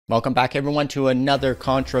Welcome back everyone to another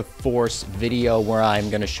Contra Force video where I'm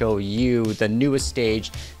going to show you the newest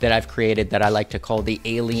stage that I've created that I like to call the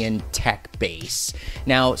Alien Tech Base.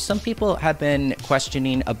 Now, some people have been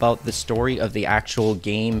questioning about the story of the actual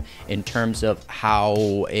game in terms of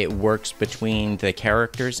how it works between the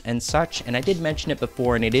characters and such, and I did mention it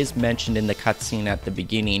before, and it is mentioned in the cutscene at the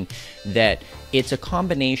beginning that it's a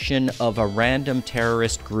combination of a random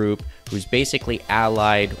terrorist group who's basically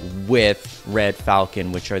allied with Red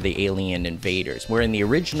Falcon, which are the alien invaders. Where in the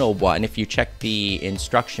original one, if you check the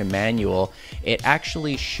instruction manual, it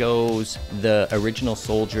actually shows the original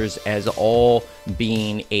soldiers as all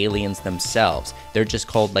being aliens themselves. They're just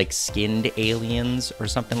called like skinned aliens or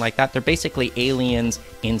something like that. They're basically aliens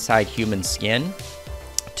inside human skin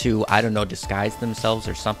to, I don't know, disguise themselves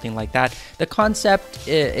or something like that. The concept,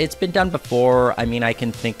 it's been done before. I mean, I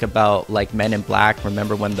can think about like Men in Black.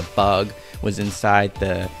 Remember when the bug was inside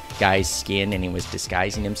the guy's skin and he was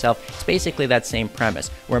disguising himself? It's basically that same premise,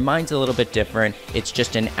 where mine's a little bit different. It's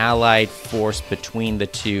just an allied force between the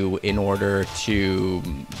two in order to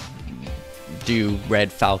do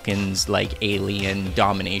Red Falcon's like alien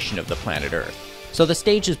domination of the planet Earth. So the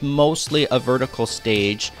stage is mostly a vertical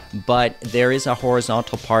stage, but there is a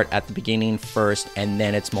horizontal part at the beginning first, and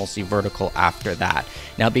then it's mostly vertical after that.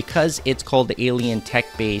 Now, because it's called the Alien Tech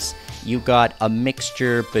Base, you got a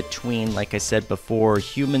mixture between, like I said before,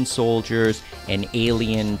 human soldiers and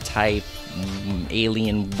alien type,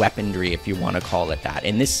 alien weaponry, if you want to call it that.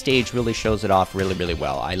 And this stage really shows it off really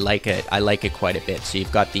well. I like it quite a bit. So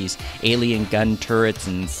you've got these alien gun turrets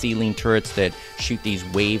and ceiling turrets that shoot these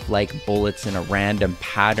wave-like bullets in a random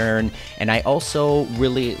pattern. And I also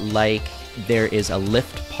really like there is a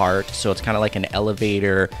lift part, so it's kind of like an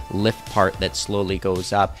elevator lift part that slowly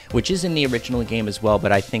goes up, which is in the original game as well,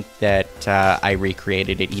 but I think that I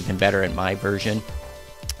recreated it even better in my version.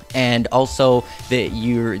 And also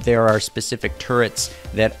there are specific turrets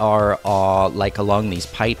that are like along these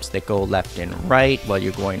pipes that go left and right while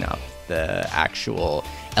you're going up the actual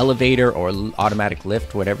elevator or automatic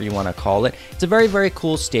lift, whatever you want to call it. It's a very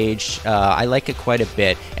cool stage. I like it quite a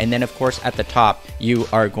bit. And then of course at the top you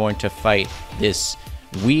are going to fight this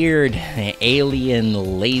weird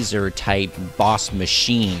alien laser type boss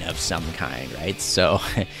machine of some kind, right? So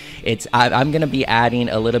I'm gonna be adding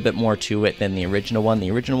a little bit more to it than the original one.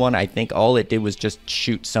 The original one, I think all it did was just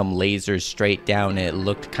shoot some lasers straight down and it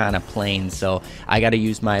looked kind of plain, so I got to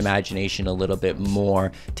use my imagination a little bit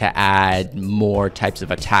more to add more types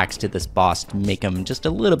of attacks to this boss to make them just a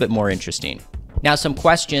little bit more interesting. Now, some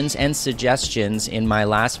questions and suggestions in my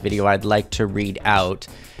last video I'd like to read out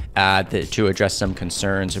to address some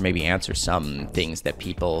concerns or maybe answer some things that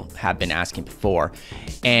people have been asking before.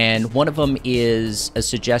 And one of them is a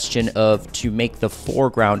suggestion of to make the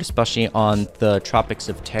foreground, especially on the Tropics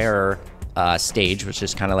of Terror stage, which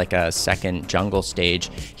is kind of like a second jungle stage,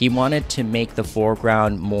 he wanted to make the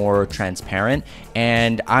foreground more transparent,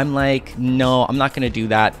 and I'm like, no, I'm not going to do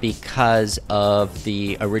that because of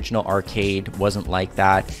the original arcade wasn't like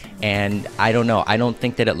that, and I don't know, I don't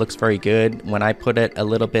think that it looks very good. When I put it a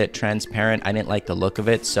little bit transparent, I didn't like the look of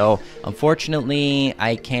it, so unfortunately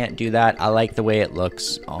I can't do that. I like the way it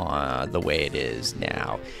looks the way it is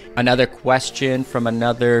now. Another question from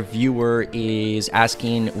another viewer is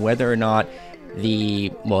asking whether or not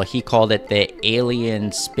well, he called it the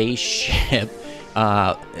alien spaceship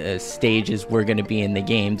stages were going to be in the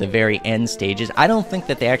game, the very end stages. I don't think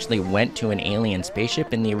that they actually went to an alien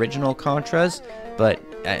spaceship in the original Contras, but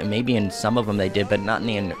maybe in some of them they did, but not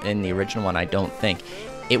in the original one, I don't think.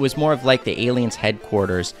 It was more of like the aliens'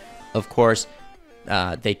 headquarters. Of course,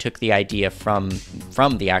 they took the idea from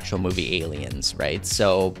the actual movie Aliens, right?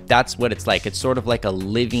 So that's what it's like. It's sort of like a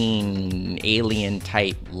living alien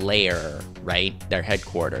type lair, right? Their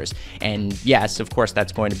headquarters. And yes, of course,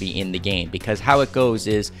 that's going to be in the game, because how it goes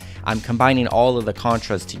is I'm combining all of the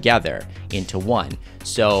Contras together into one.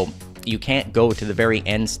 So you can't go to the very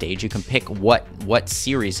end stage. You can pick what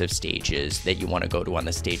series of stages that you want to go to on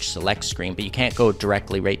the stage select screen, but you can't go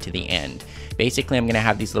directly right to the end. Basically, I'm going to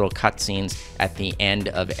have these little cutscenes at the end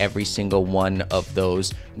of every single one of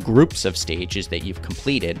those groups of stages that you've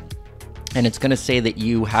completed. And it's going to say that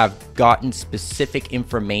you have gotten specific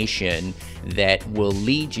information that will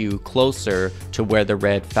lead you closer to where the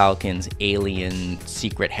Red Falcon's alien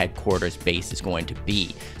secret headquarters base is going to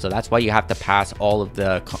be. So that's why you have to pass all of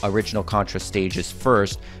the original Contra stages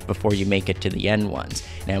first before you make it to the end ones.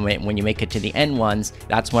 And when you make it to the end ones,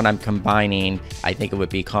 that's when I'm combining, I think it would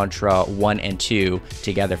be Contra 1 and 2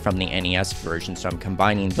 together from the NES version. So I'm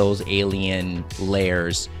combining those alien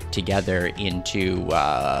layers together into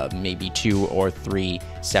maybe 2 or 3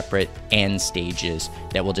 separate end stages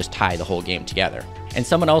that will just tie the whole game together. And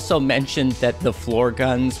someone also mentioned that the floor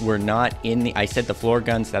guns were not in the, I said the floor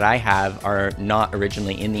guns that I have are not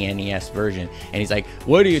originally in the NES version. And he's like,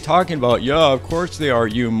 what are you talking about? Yeah, of course they are,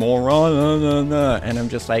 you moron. And I'm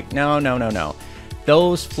just like, no.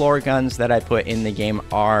 Those floor guns that I put in the game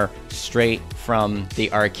are straight from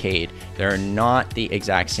the arcade. They're not the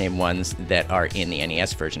exact same ones that are in the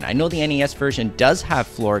NES version. I know the NES version does have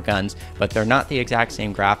floor guns, but they're not the exact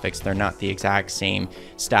same graphics. They're not the exact same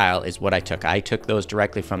style as what I took. I took those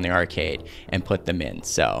directly from the arcade and put them in.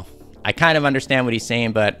 So I kind of understand what he's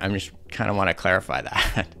saying, but I'm just kind of want to clarify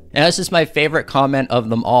that. Now, this is my favorite comment of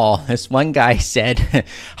them all. This one guy said,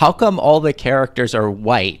 how come all the characters are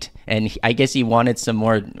white? And I guess he wanted some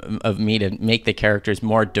more of me to make the characters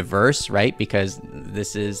more diverse, right? Because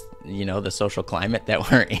this is, you know, the social climate that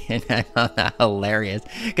we're in. I found that hilarious.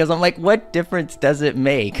 Because I'm like, what difference does it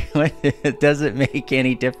make? It doesn't make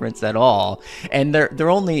any difference at all. And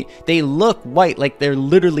they look white, like they're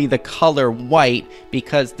literally the color white,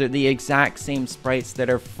 because they're the exact same sprites that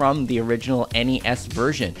are from the original NES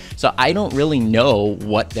version. So I don't really know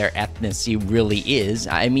what their ethnicity really is.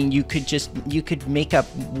 I mean, you could make up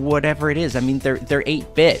whatever it is. I mean, they're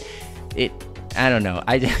 8-bit. I don't know.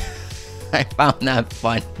 I found that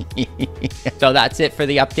funny. So that's it for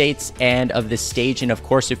the updates and of this stage. And of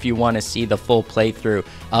course, if you want to see the full playthrough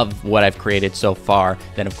of what I've created so far,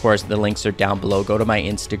 then of course the links are down below. Go to my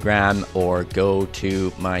Instagram or go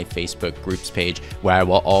to my Facebook groups page, where I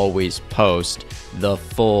will always post the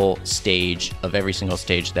full stage of every single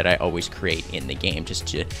stage that I always create in the game, just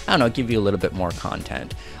to, I don't know, give you a little bit more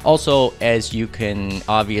content. Also, as you can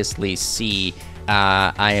obviously see,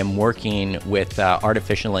 I am working with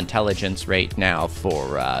artificial intelligence right now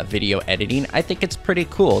for video editing. I think it's pretty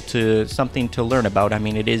cool, something to learn about. I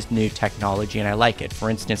mean, it is new technology and I like it. For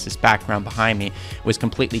instance, this background behind me was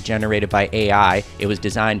completely generated by AI. It was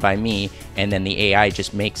designed by me, and then the AI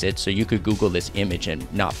just makes it, so you could Google this image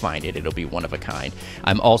and not find it. It'll be one of a kind.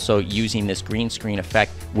 I'm also using this green screen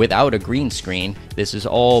effect without a green screen. This has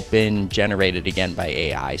all been generated again by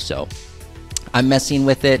AI, so I'm messing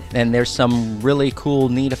with it, and there's some really cool,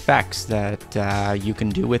 neat effects that you can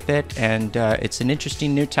do with it, and it's an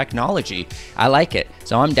interesting new technology. I like it,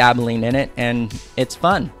 so I'm dabbling in it, and it's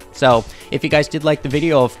fun. So if you guys did like the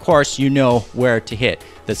video, of course, you know where to hit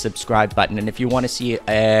the subscribe button. And if you want to see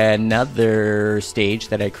another stage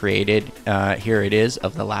that I created, here it is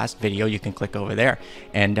of the last video, you can click over there,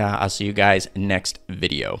 and I'll see you guys next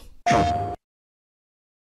video.